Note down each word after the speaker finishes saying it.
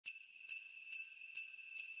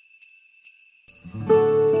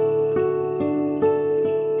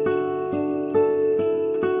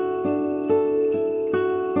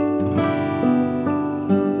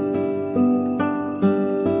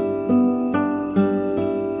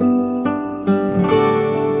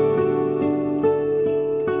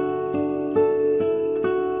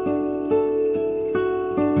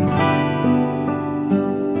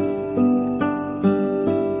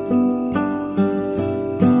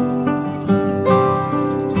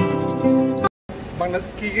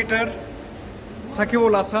Bangladesh cricketer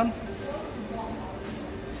Sakibul Hasan.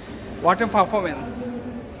 What a performance!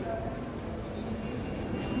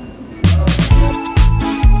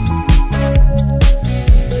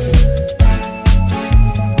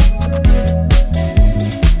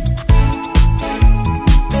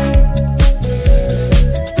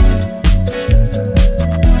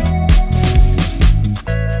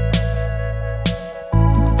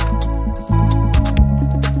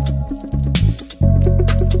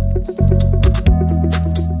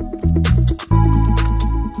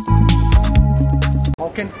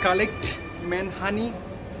 Can collect man honey.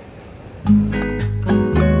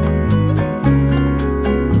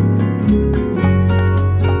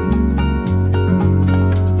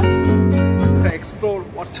 To explore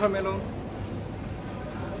watermelon.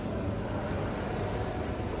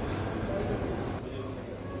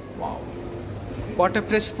 Wow, what a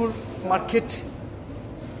fresh food market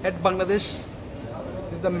at Bangladesh.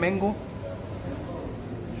 This is the mango.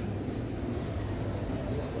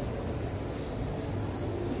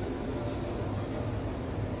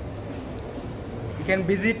 You can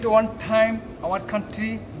visit one time our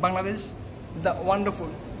country, Bangladesh, the wonderful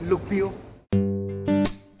look view.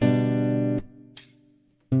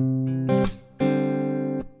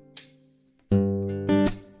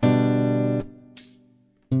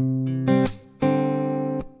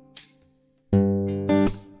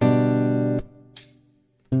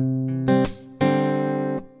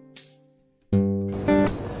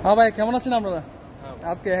 हाँ भाई কেমন আছেন আপনারা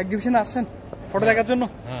আজকে এক্সিবিশনে আসছেন photo দেখার জন্য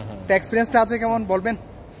তা এক্সপেরিয়েন্সটা আছে কেমন বলবেন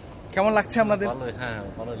কেমন লাগছে আপনাদের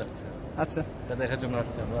ভালো লাগছে আচ্ছা এটা দেখার জন্য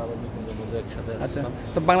আসছি আমরা আরো দুজন বন্ধু একসাথে আচ্ছা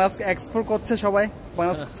তো বাংলাদেশ এক্সপোর্ট করছে সবাই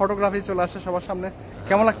বাংলাদেশ ফটোগ্রাফি চলে আসছে সবার সামনে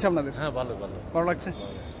কেমন লাগছে আপনাদের ভালো ভালো লাগছে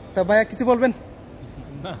তো ভাইয়া কিছু বলবেন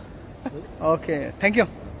না okay thank you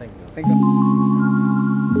thank you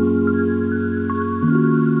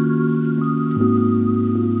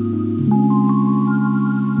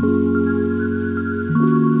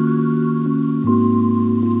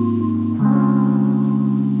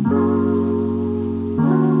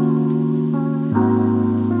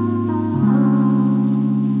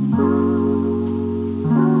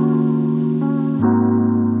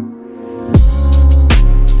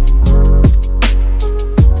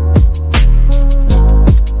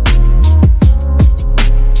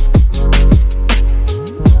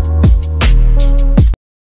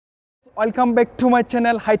Welcome back to my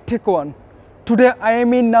channel High Tech One. Today I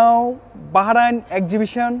am in now Bahrain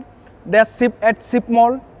exhibition. That's Seef at Seef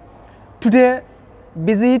Mall. Today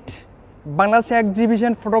visit Bangladesh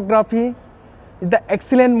exhibition photography is the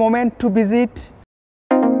excellent moment to visit.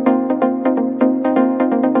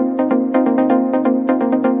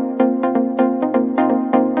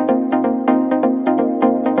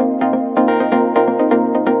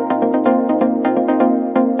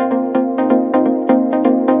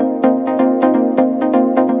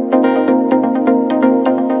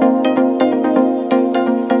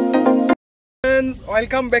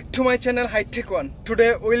 Welcome back to my channel High Tech One.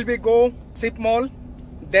 Today we will be go Seef Mall.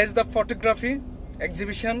 That's the photography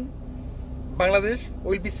exhibition Bangladesh. We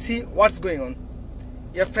will be see what's going on.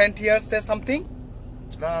 Your friend here says something?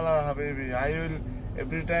 No, Habibi. I will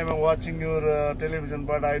every time I'm watching your television,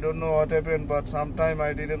 but I don't know what happened. But sometime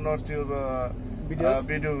I didn't watch your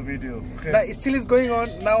video. Okay. Now, still is going on.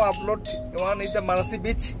 Now upload one is the Manasi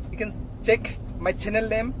beach. You can check my channel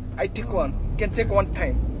name High Tech One. You can check one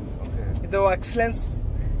time. The excellence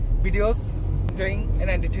videos, enjoying and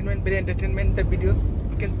entertainment, very entertainment the videos.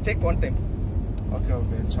 You can check one time. Okay,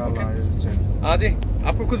 inshallah I will check. Aji,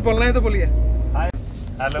 आपको कुछ बोलना है तो बोलिए. Hi.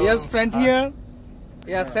 Hello. Yes, friend here.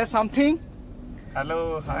 Yeah, say something. Hello.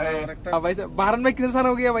 Hi. भाई साहब, Bahrain में कितने साल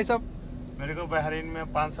हो गया भाई साहब? मेरे को बहरीन में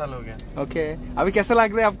 5 साल हो गया. Okay. अभी कैसा लग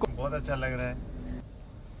रहा है आपको? बहुत अच्छा लग रहा है.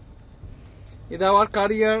 इधर our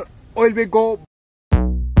career will be go.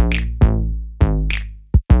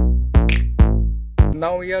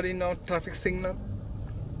 Now we are in our traffic signal.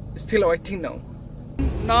 Still waiting now.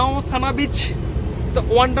 Now Sana Beach, the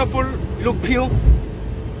wonderful look view.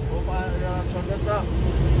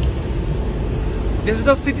 This is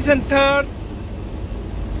the city center,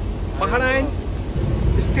 Bahrain.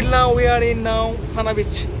 Still now we are in now Sana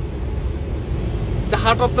Beach, the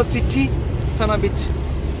heart of the city, Sana Beach.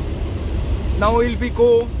 Now we will be go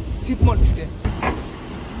Seef Mall today.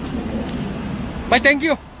 Bye, thank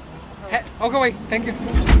you. Okay, bye. Thank you.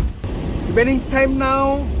 Evening time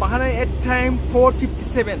now. Bahrain at time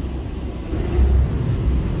 4:57.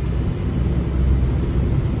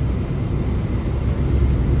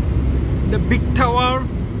 The big tower.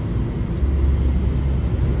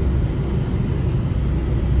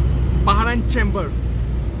 Bahrain Chamber.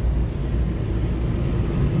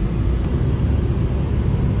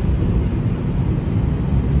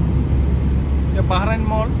 ये Bahrain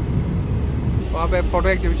mall, वहाँ पे photo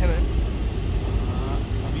exhibition है।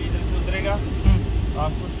 अभी इधर से उतरेगा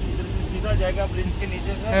आपको इधर से सीधा जाएगा ब्रिज के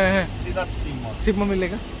नीचे से सीधा सिप मॉल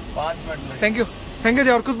मिलेगा। 5 मिनट में। थैंक यू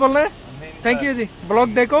जी। और कुछ बोल रहे हैं? Thank you ji.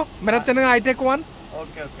 ब्लॉग देखो, मेरा channel iTech1।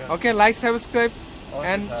 Okay, like subscribe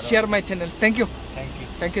and share my channel. Thank you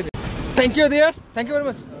ji. Thank you dear, thank you very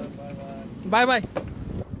much. Bye bye.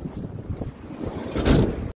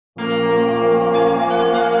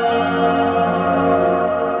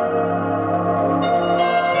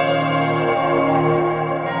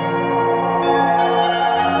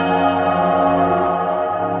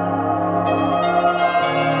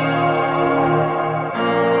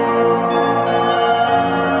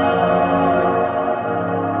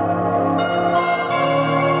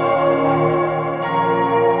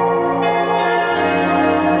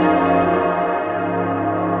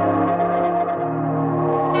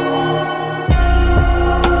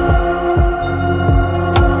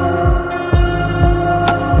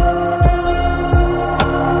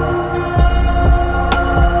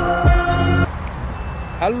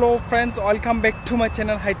 Hello friends, welcome back to my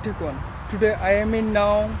channel iTech1. Today I am in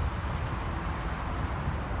now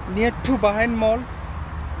near to Bahrain Mall,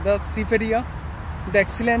 the Seef area, the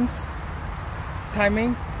excellence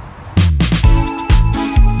timing.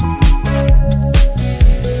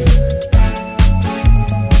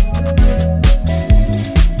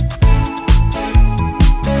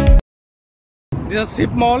 This is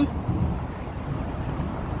Seef Mall,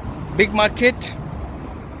 big market.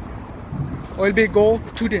 Will be go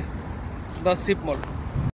today the Seef Mall.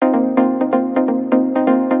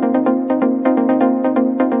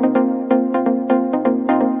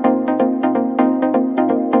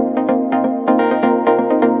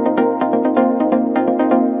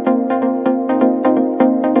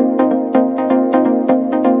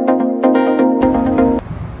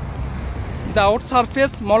 The out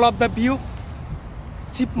surface mall of the view,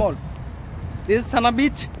 Seef Mall. This is Sana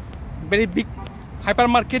Beach, very big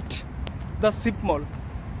hypermarket. The Seef Mall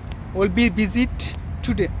will be visit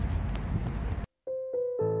today.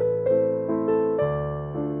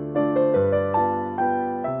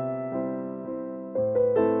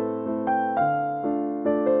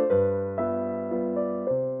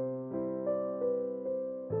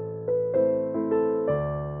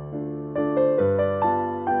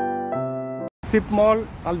 Seef Mall,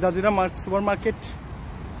 Al Jazeera supermarket.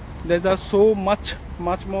 There's a so much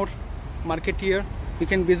more market here. You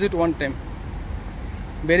can visit one time.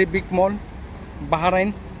 Very big mall, Bahrain.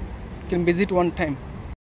 You can visit one time.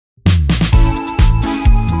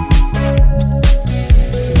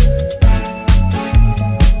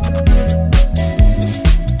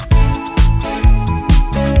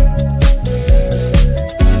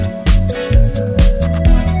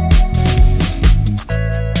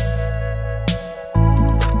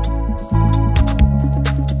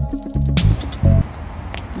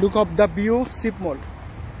 Look up the view, Seef Mall.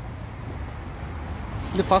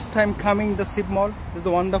 The first time coming the Seef Mall is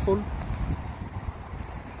the wonderful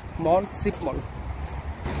mall, Seef Mall.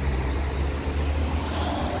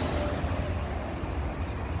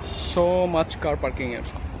 So much car parking here.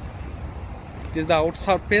 This is the out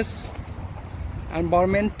surface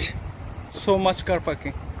environment. So much car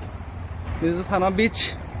parking. This is Sana Beach.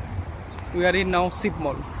 We are in now Seef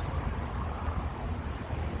Mall.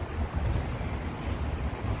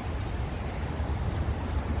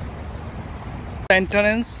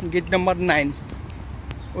 Entrance gate number 9.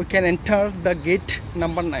 We can enter the gate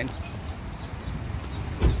number 9.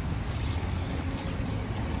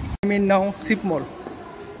 I mean now Seef Mall.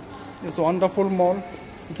 It's a wonderful mall.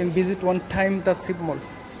 You can visit one time the Seef Mall.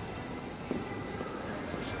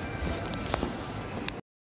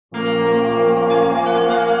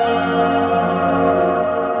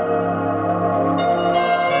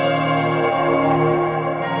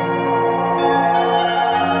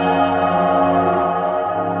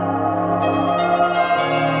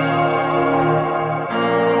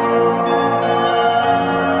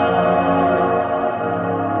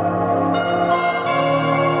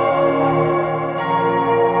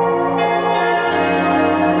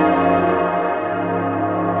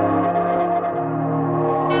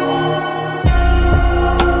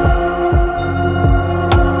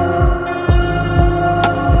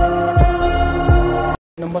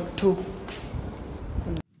 Number 2.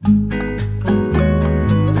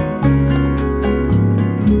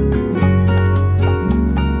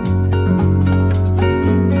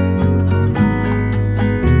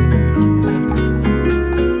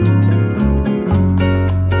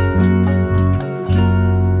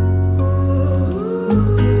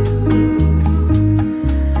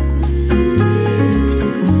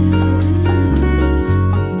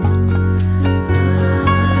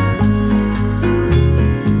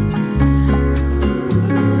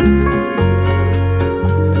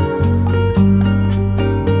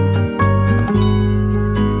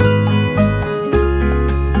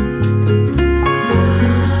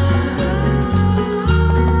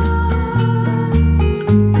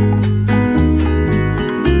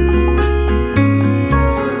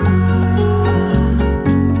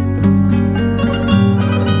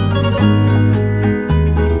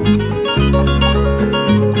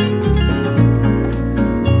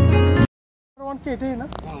 কি এটাই না?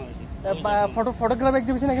 হ্যাঁ photograph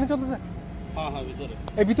exhibition এখানে চলতেছে? হ্যাঁ ভিতরে।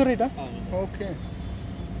 এই ভিতরে এটা? হ্যাঁ ওকে।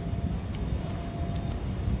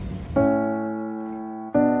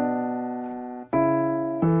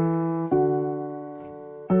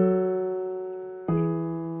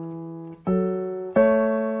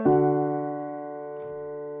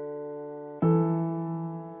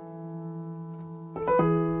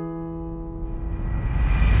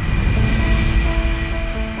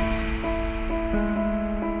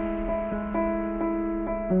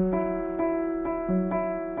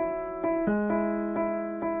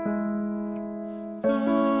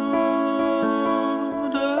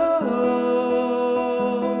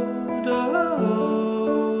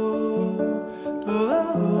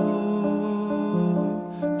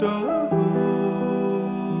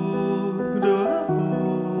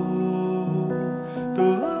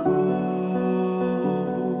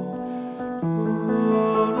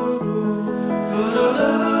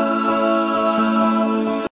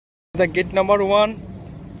 The gate number 1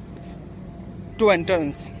 to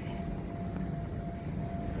entrance.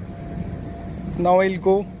 Now I'll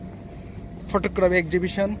go photography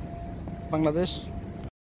exhibition, Bangladesh.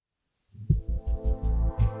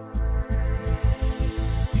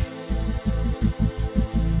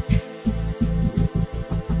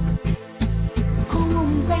 Como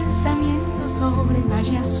un pensamiento sobre el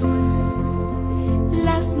valle azul,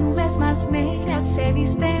 las nubes más negras se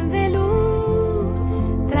visten de luz.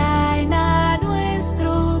 Traen a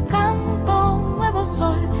nuestro campo un nuevo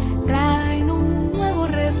sol, traen un nuevo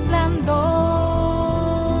resplandor.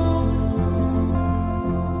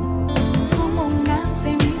 Como una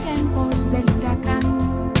semilla en pos del huracán,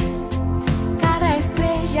 cada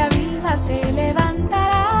estrella viva se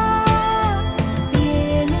levantará.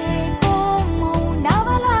 Viene como una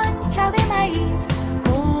avalancha de maíz,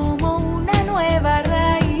 como una nueva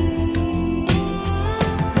raíz,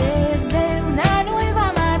 desde una nueva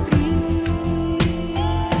matriz.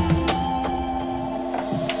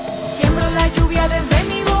 Siembro la lluvia desde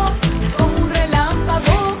mi voz, como un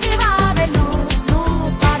relámpago que va veloz, no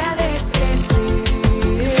para de crecer.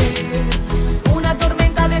 Una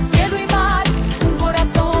tormenta de cielo y mar, un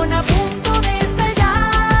corazón a punto de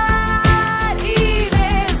estallar y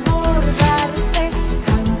desbordarse.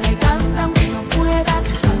 Canta y canta aunque no puedas,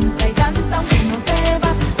 canta y canta aunque no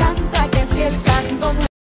debas, canta que si el canto no.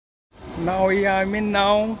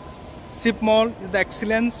 Now Seef Mall is the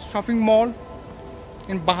excellence shopping mall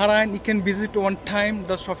in Bahrain. You can visit one time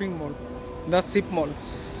the shopping mall, the Seef Mall.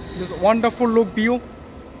 This wonderful look view,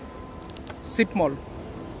 Seef Mall.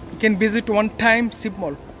 You can visit one time Seef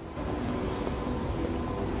Mall.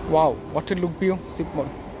 Wow, what a look view, Seef Mall.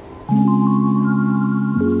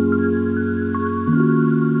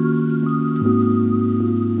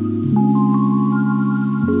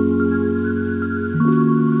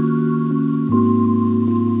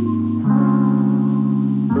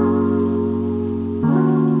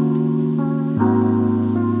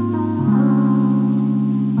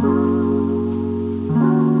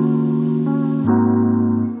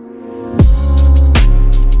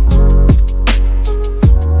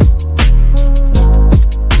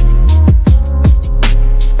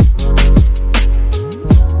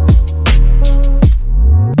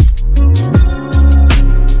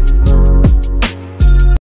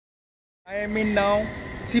 I am in now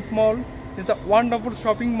Seef Mall. Is the wonderful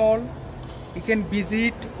shopping mall. You can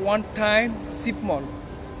visit one time Seef Mall.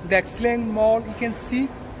 The excellent mall. You can see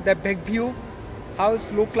the back view, how it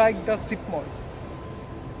look like the Seef Mall.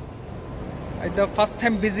 The first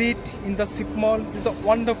time visit in the Seef Mall is the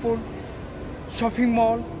wonderful shopping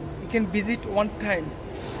mall. You can visit one time.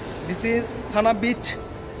 This is Sana Beach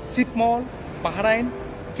Seef Mall, Bahrain.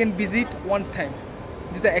 You can visit one time.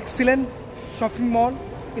 This is the excellent shopping mall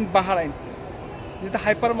in Bahrain. This is the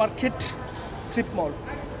hypermarket Seef Mall.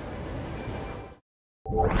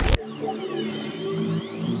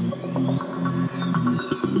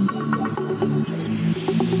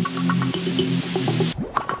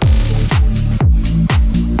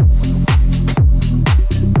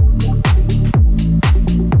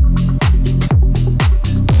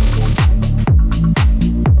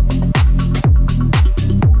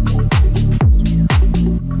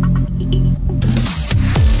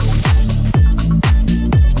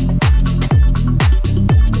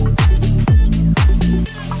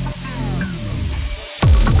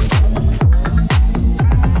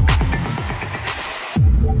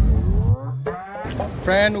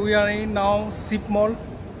 Friend, we are in now Seef Mall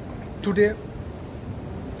today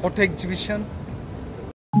photo exhibition.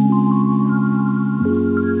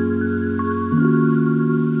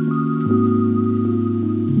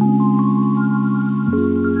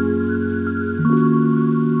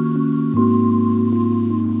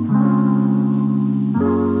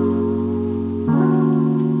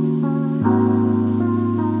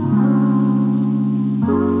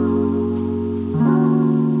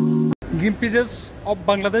 Mutafiz of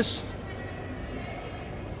Bangladesh,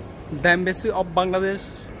 the Embassy of Bangladesh,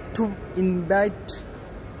 to invite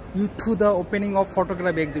you to the opening of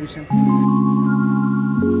photography exhibition.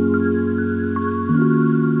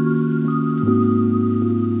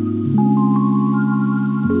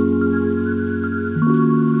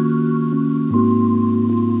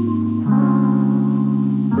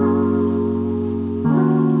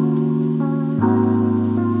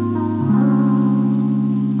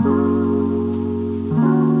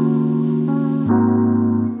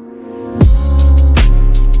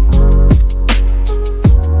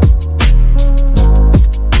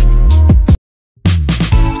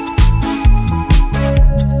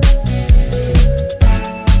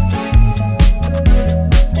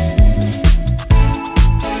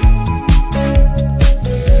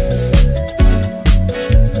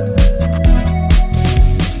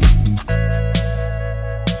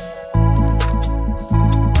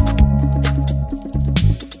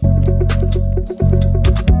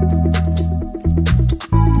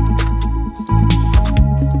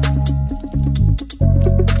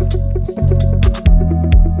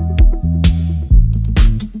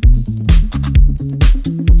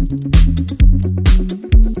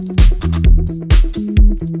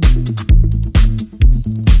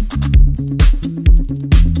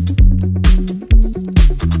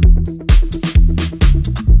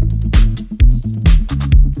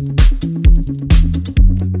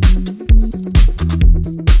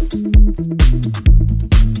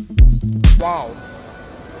 Wow,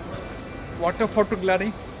 what a photo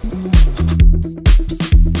gallery.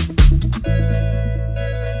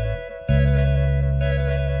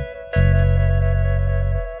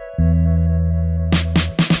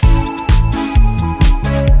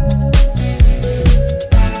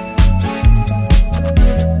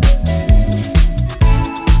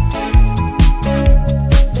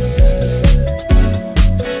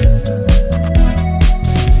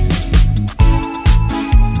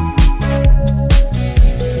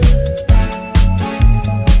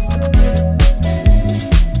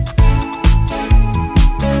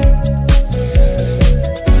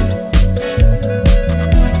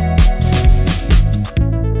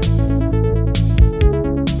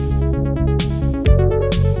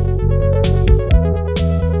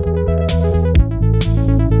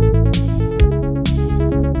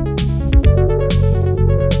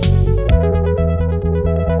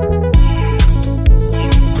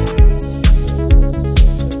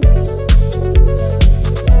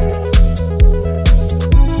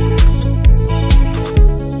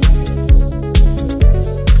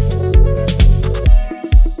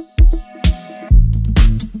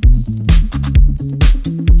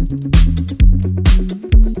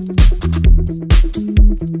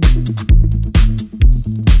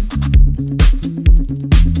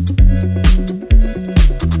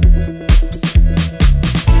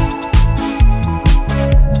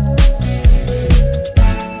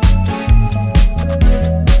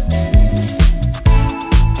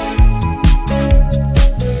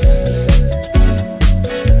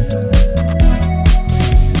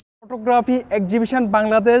 Photography exhibition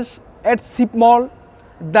Bangladesh at Seef Mall.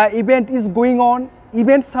 The event is going on.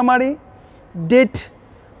 Event summary, date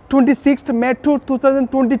 26th May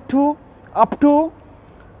 2022 up to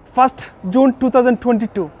 1st June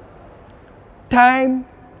 2022. Time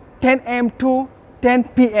 10 AM to 10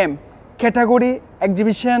 PM. Category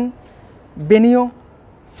exhibition, venue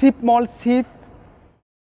Seef Mall, Seef.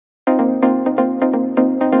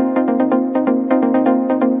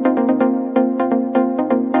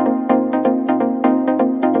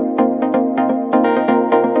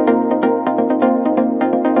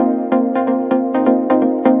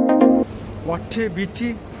 What a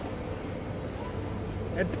beauty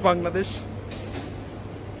at Bangladesh.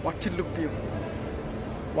 What a look view.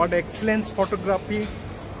 What excellence photography.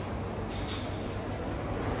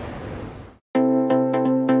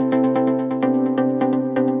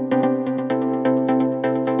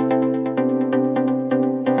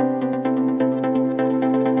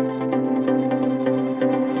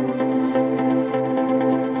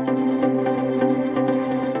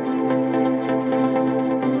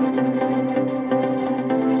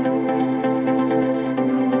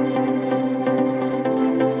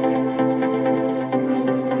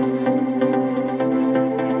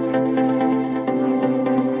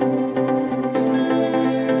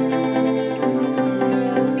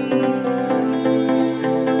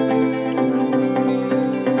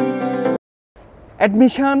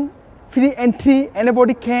 Admission, free entry,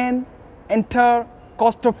 anybody can enter,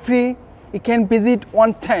 cost of free, you can visit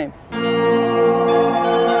one time.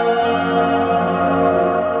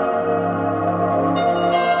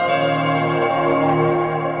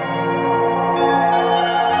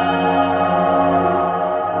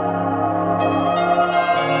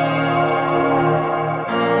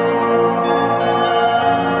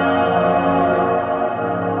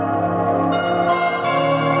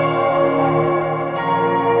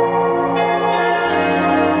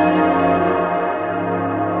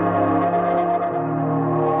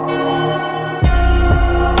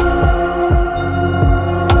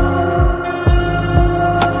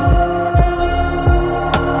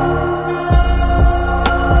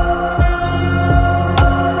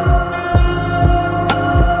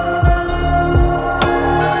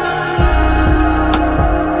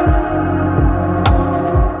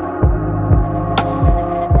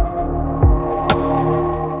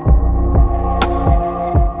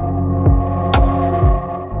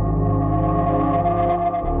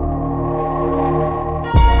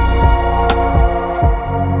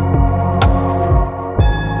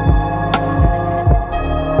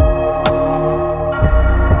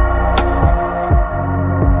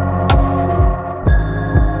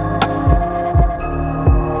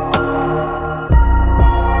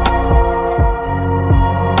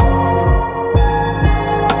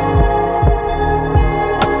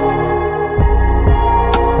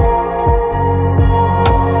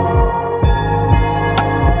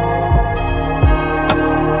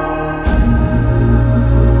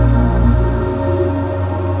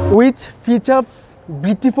 features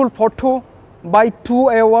beautiful photo by 2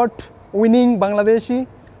 award-winning Bangladeshi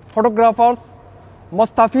photographers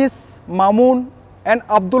Mutafiz, Mamun and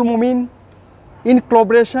Abdul Momin in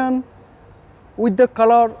collaboration with the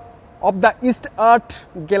color of the East Art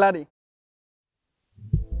Gallery.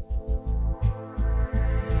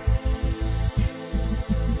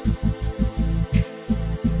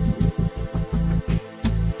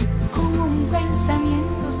 Como un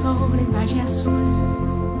pensamiento sobre el valle azul,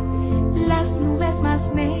 las nubes más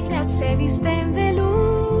negras se visten de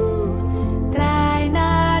luz, traen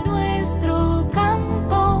a nuestro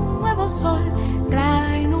campo un nuevo sol,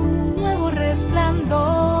 traen un nuevo resplandor.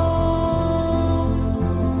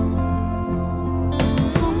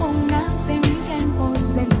 Como una semilla en pos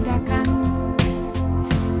del huracán,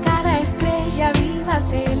 cada estrella viva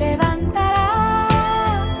se levantará.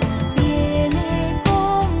 Viene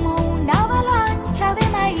como una avalancha de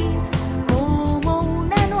maíz, como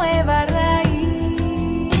una nueva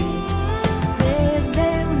raíz, desde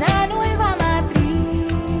una nueva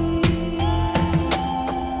matriz.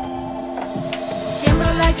 Siembro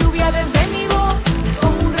la lluvia desde mi voz,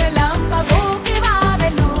 como un relámpago que va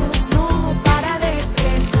veloz, no para de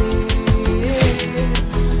crecer.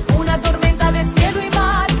 Una tormenta de cielo y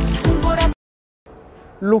mar, un corazón.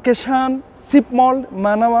 Location Seef Mall,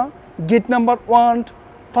 Manama, gate number 1,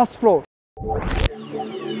 first floor.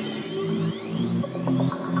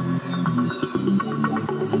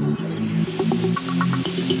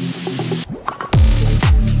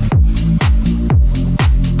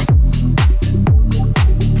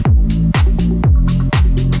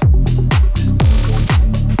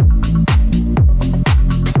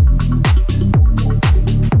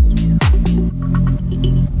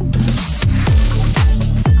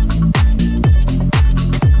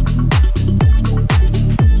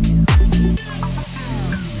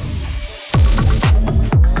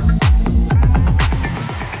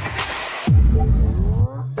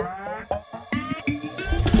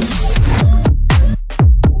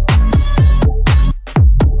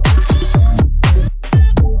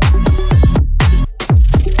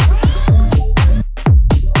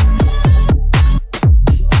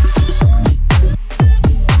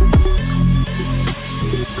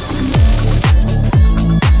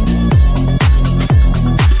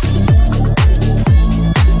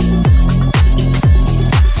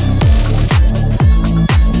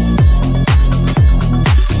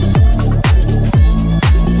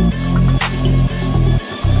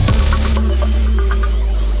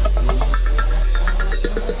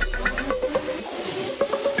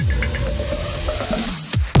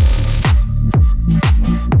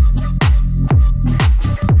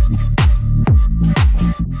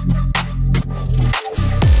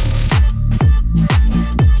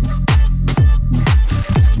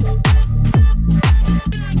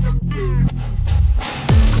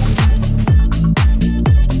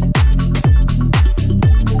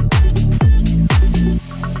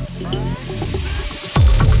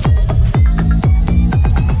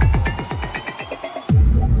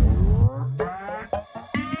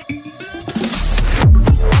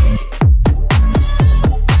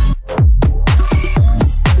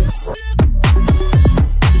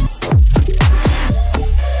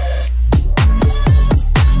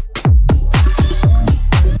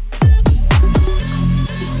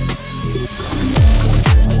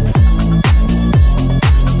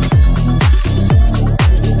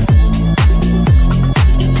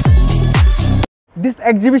 This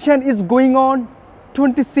exhibition is going on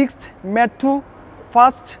 26th May to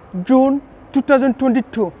 1st June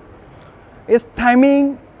 2022. Its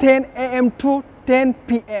timing 10 AM to 10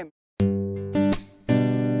 PM.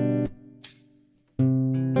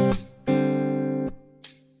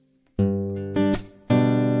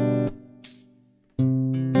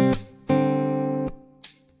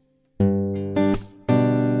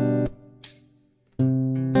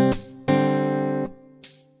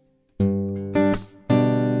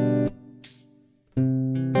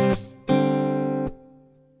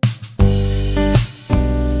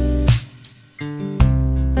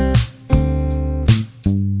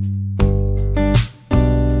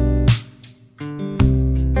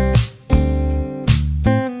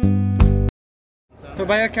 তো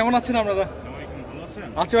ভাইয়া কেমন আছেন আপনারা?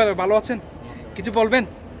 আছি ভাই, ভালো আছেন? কিছু বলবেন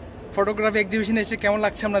ফটোগ্রাফি এক্সিবিশনে এসে কেমন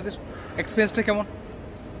লাগছে আপনাদের? এক্সপেরিয়েন্সটা কেমন?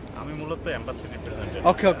 আমি মূলত embassy representative.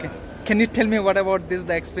 Okay. Can you tell me what about this,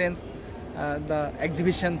 the experience, the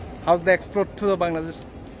exhibitions, how's the explore to the Bangladesh?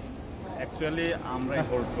 Actually আমরাই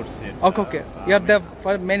হোল্ড করছি। Okay. You are the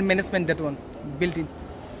for main management that one built in.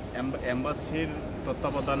 এম্বাসির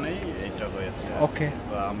তত্ত্বাবধানেই এটা হয়েছে। ওকে,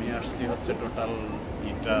 তো আমি আসছি হচ্ছে total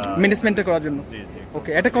এটা ম্যানেজমেন্টটা করার জন্য। জি জি।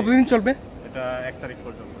 ওকে, এটা কতদিন চলবে? এটা 1 তারিখ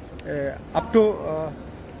পর্যন্ত up to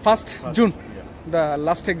 1st June, the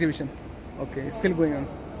last exhibition. Okay, still going on.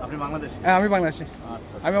 আপনি বাংলাদেশী? হ্যাঁ, আমি বাংলাদেশি।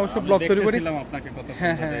 আচ্ছা, আমি অবশ্য ব্লগ তৈরি করি। দেখতেছিলাম আপনাকে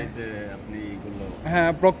কতক্ষণ ধরে যে আপনি এগুলো। হ্যাঁ,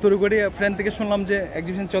 ব্লগ তৈরি করি। ফ্রেন্ড থেকে শুনলাম যে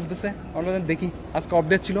এক্সিবিশন চলতেছে, আমরা দেখি আজকে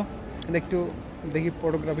আপডেট ছিল, একটু দেখি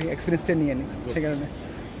ফটোগ্রাফি এক্সপিরিয়েন্সটা নিয়ে নিই, সেই কারণে।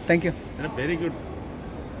 Thank you. Very good,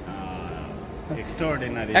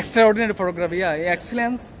 extraordinary photography, yeah,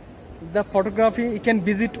 excellence. The photography, you can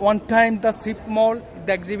visit one time the Seef Mall.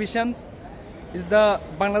 The exhibitions is the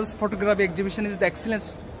Bangladesh photography exhibition is the excellence.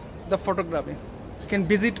 The photography, you can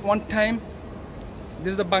visit one time.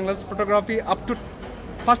 This is the Bangladesh photography up to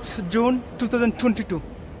 1st June 2022.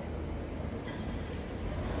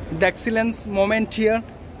 The excellence moment here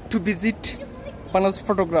to visit Bangladesh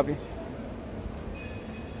photography.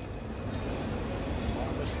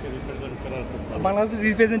 Bangladesh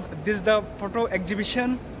represent. This is the photo exhibition.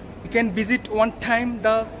 You can visit one time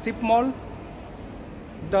the Seef Mall.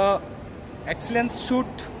 The excellence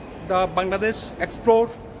shoot the Bangladesh explore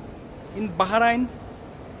in Bahrain.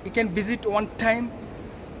 You can visit one time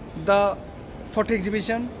the photo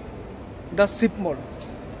exhibition, the Seef Mall.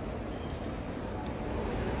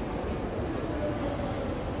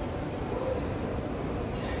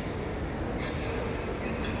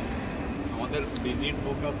 আমাদের visit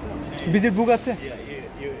বুক আছে। Visit বুক আছে?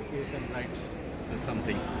 You can write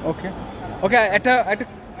something. ওকে ওকে, এটা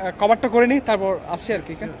কভারটা করে নিই, তারপর আসছি আর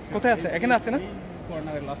কি। কোথায় আছে? এখানে আছে না?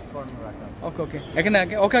 কর্নারে, লাস্ট কর্নার রাখা। ওকে ওকে, এখানে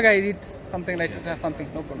ওকে, I read something like something,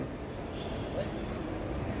 no problem.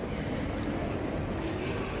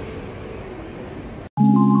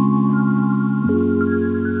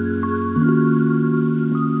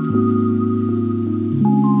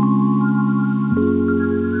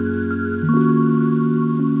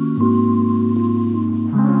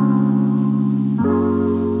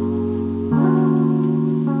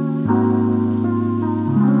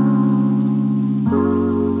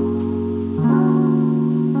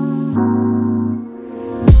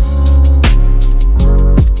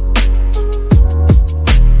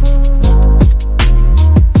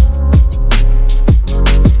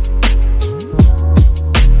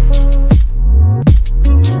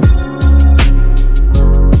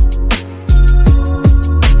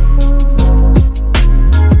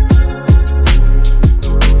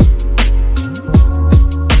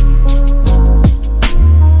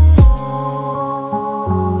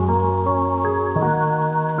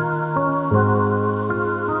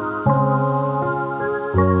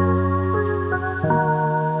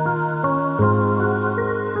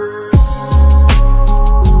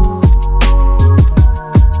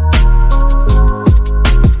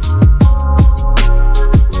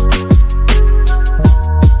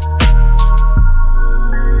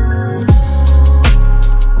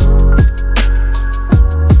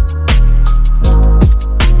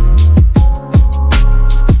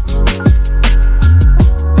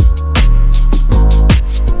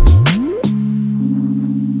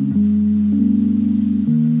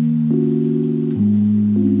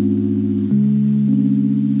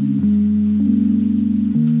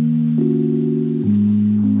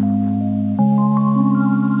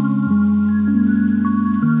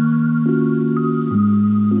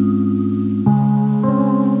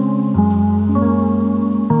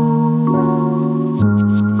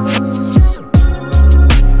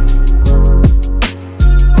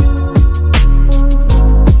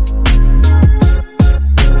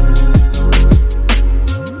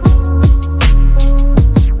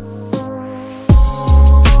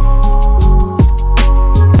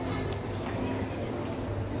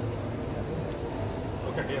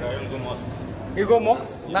 You go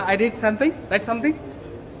mosque? Now I did something, write something.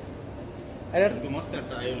 I did. You must have,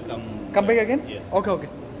 I will come. Come back again? Yeah. Okay, okay.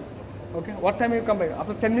 Okay, what time you come back?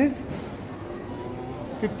 After 10 minutes?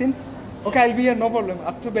 15? Okay, I'll be here, no problem.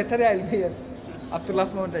 Up to better, I'll be here. Up to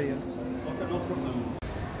last moment, I'll be here. Okay, no problem.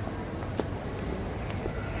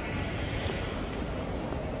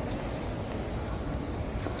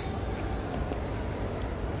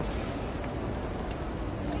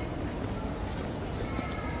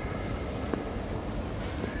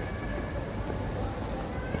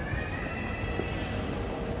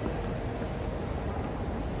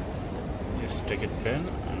 Just take a pen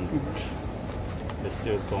and this is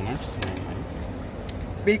your comments.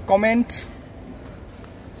 Big comment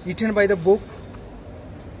written by the book.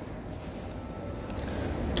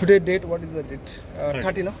 Today date, what is the date?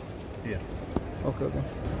 30, no? Yeah. Okay, okay.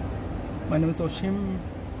 My name is Oshim.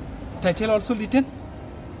 Title also written?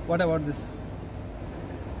 What about this?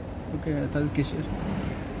 Okay, that's cashier.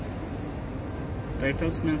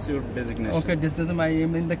 Titles means your designation. Okay, this doesn't I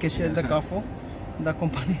am in the cashier, the CAFO, the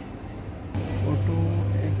company. Photo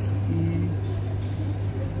exhibition.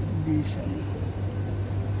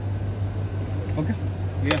 Okay.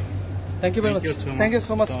 Yeah. Thank you very much. Thank you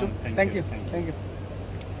so much too. Thank you.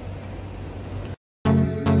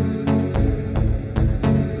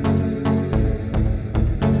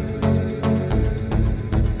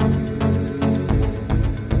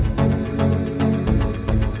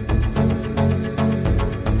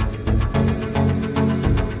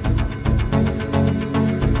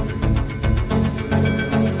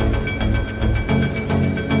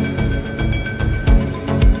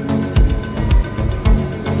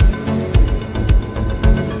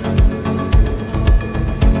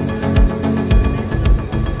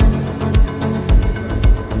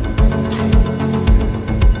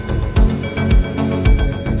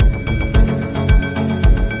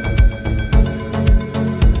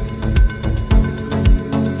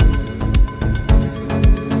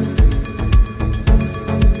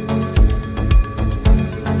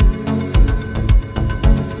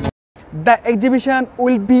 The exhibition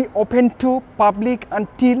will be open to public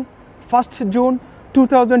until 1st June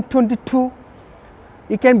 2022.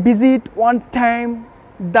 You can visit one time.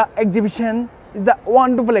 The exhibition is the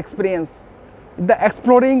wonderful experience. The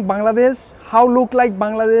exploring Bangladesh, how look like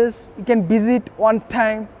Bangladesh. You can visit one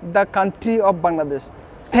time the country of Bangladesh.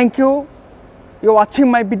 Thank you. You're watching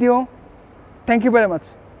my video. Thank you very much.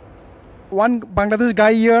 One Bangladesh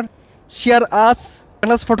guy here share us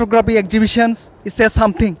Bangladesh photography exhibitions. He says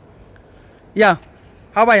something. Yeah.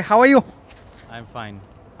 How are you? I'm fine.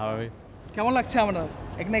 How are you? কেমন লাগছে আপনার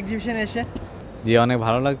এখানে এক্সিবিশনে এসে? জি অনেক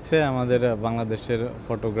ভালো লাগছে আমাদের বাংলাদেশের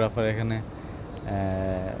ফটোগ্রাফার এখানে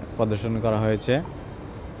প্রদর্শন করা হয়েছে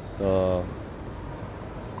তো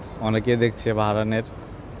অনেকেই দেখছে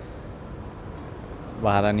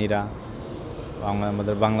বাহারানিরা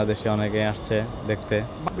আমাদের বাংলাদেশে অনেকে আসছে দেখতে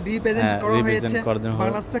রিপ্রেজেন্ট করা হয়েছে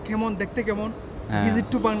বাংলাদেশটা কেমন দেখতে কেমন visit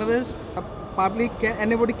to Bangladesh public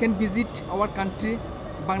anybody can visit our country.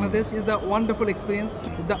 Bangladesh is the wonderful experience,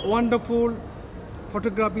 the wonderful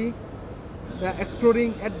photography, the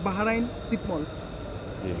exploring at Bahrain Seef Mall.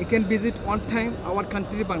 You can visit one time our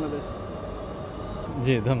country Bangladesh.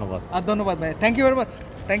 জি ধন্যবাদ ধন্যবাদ ভাই thank you very much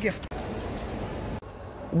thank you.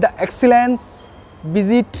 The excellence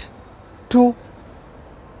visit to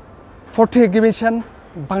photo exhibition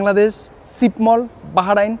Bangladesh Seef Mall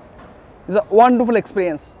Bahrain is a wonderful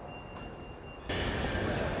experience.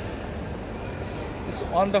 It's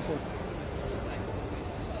wonderful.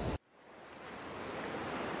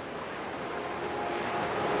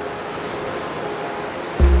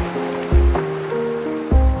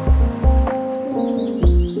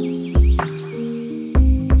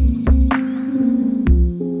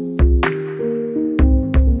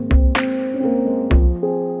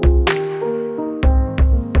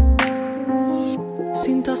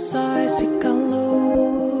 Sinto só esse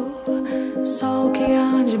calor, sol que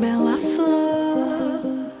há de bela flor.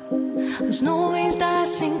 As nuvens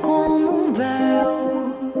descem como véu,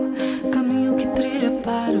 caminho que trilha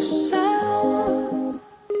para o céu.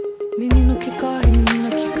 Menino que corre, menina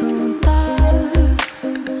que canta,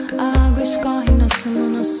 a água escorre na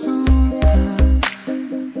Semana Santa.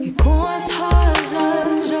 E com as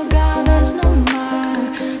rosas jogadas no mar,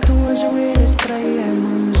 tu ajoelhas pra ir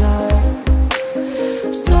manjar.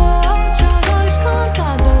 Solte a voz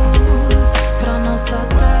cantador pra nossa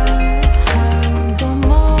terra do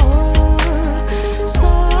amor.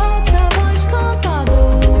 Solte a voz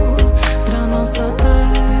cantador pra nossa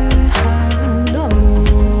terra do amor.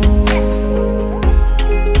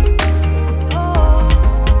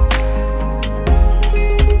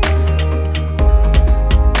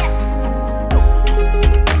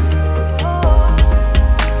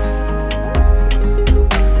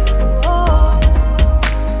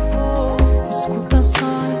 Escuta só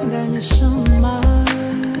a velha chamar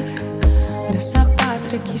dessa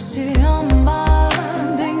pátria que se ama,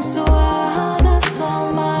 abençoada, sol,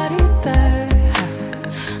 mar e terra.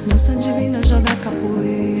 Dança divina, joga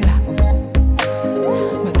capoeira,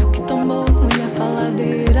 batuque tambor, mulher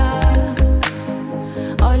faladeira,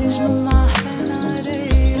 olhos no mar, pé na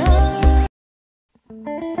areia.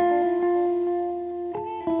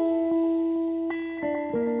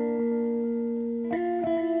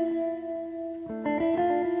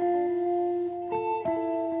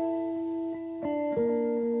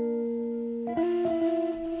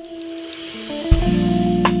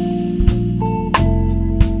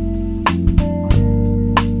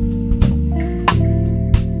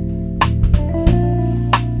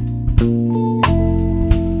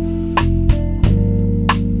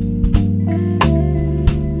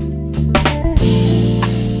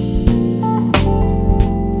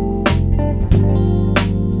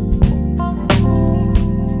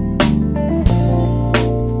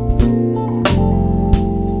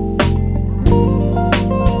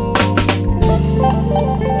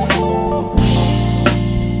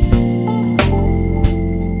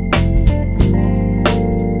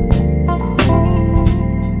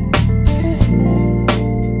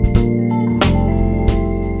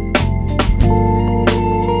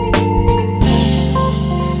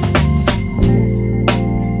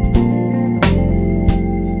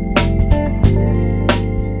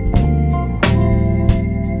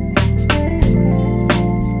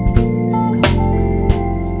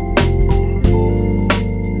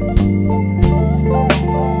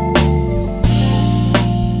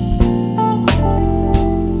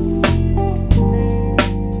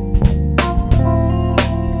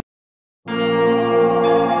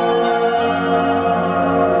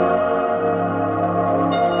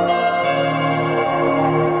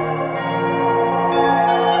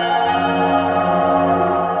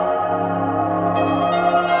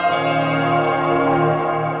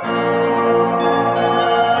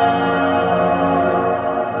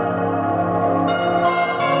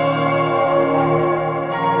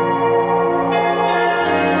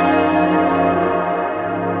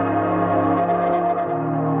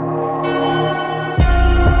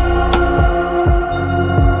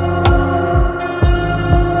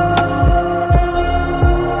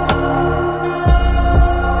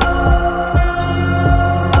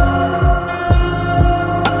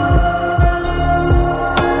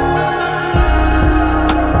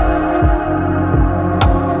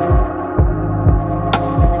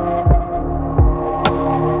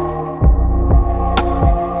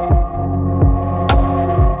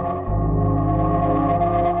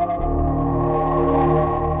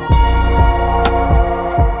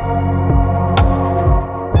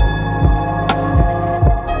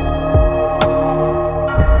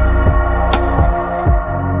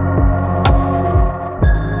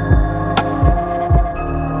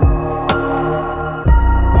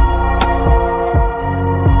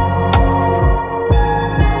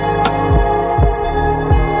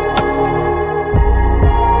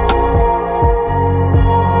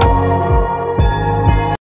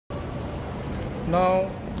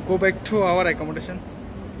 back to our accommodation.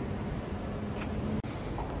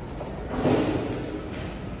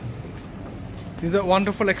 This is a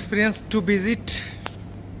wonderful experience to visit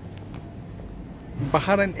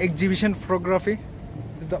Bahrain exhibition photography.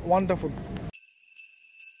 It's the wonderful.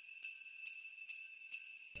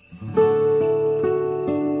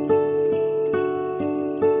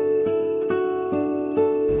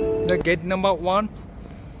 The gate number 1.